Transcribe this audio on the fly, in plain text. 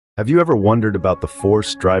Have you ever wondered about the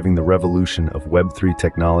force driving the revolution of Web3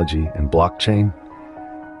 technology and blockchain?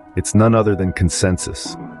 It's none other than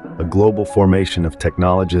Consensys, a global formation of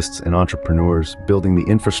technologists and entrepreneurs building the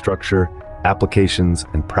infrastructure, applications,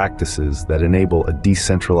 and practices that enable a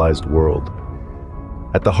decentralized world.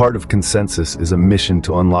 At the heart of Consensys is a mission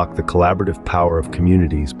to unlock the collaborative power of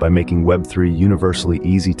communities by making Web3 universally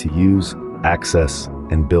easy to use, access,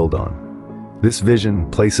 and build on. This vision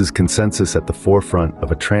places Consensys at the forefront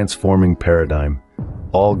of a transforming paradigm,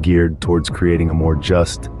 all geared towards creating a more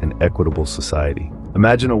just and equitable society.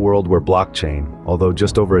 Imagine a world where blockchain, although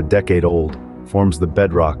just over a decade old, forms the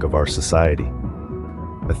bedrock of our society.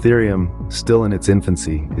 Ethereum, still in its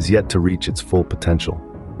infancy, is yet to reach its full potential.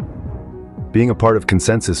 Being a part of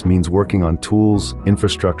Consensys means working on tools,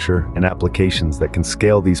 infrastructure, and applications that can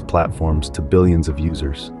scale these platforms to billions of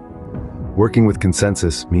users. Working with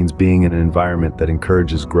Consensys means being in an environment that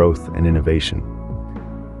encourages growth and innovation.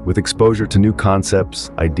 With exposure to new concepts,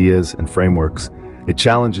 ideas, and frameworks, it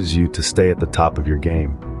challenges you to stay at the top of your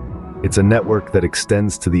game. It's a network that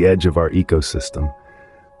extends to the edge of our ecosystem,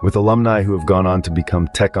 with alumni who have gone on to become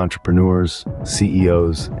tech entrepreneurs,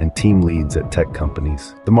 CEOs, and team leads at tech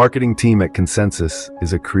companies. The marketing team at Consensys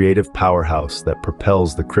is a creative powerhouse that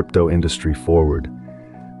propels the crypto industry forward.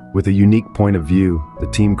 With a unique point of view,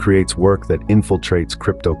 the team creates work that infiltrates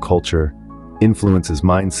crypto culture, influences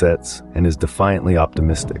mindsets, and is defiantly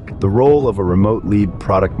optimistic. The role of a remote lead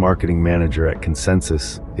product marketing manager at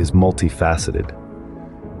Consensys is multifaceted.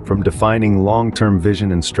 From defining long-term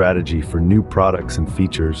vision and strategy for new products and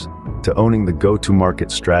features, to owning the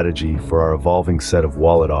go-to-market strategy for our evolving set of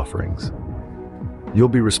wallet offerings. You'll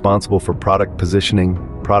be responsible for product positioning,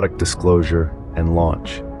 product disclosure, and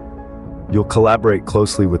launch. You'll collaborate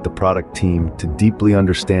closely with the product team to deeply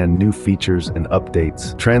understand new features and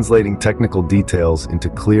updates, translating technical details into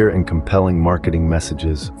clear and compelling marketing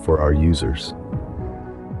messages for our users.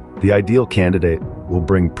 The ideal candidate will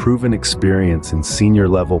bring proven experience in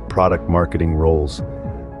senior-level product marketing roles,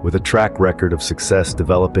 with a track record of success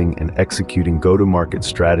developing and executing go-to-market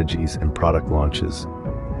strategies and product launches.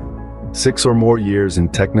 6 or more years in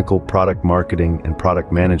technical product marketing and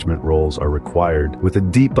product management roles are required, with a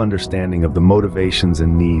deep understanding of the motivations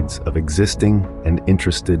and needs of existing and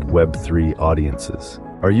interested Web3 audiences.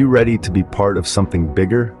 Are you ready to be part of something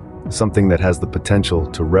bigger, something that has the potential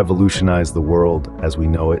to revolutionize the world as we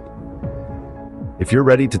know it? If you're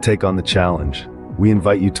ready to take on the challenge, we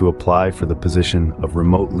invite you to apply for the position of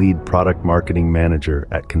Remote Lead Product Marketing Manager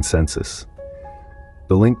at Consensys.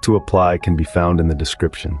 The link to apply can be found in the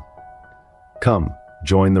description. Come,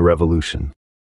 join the revolution.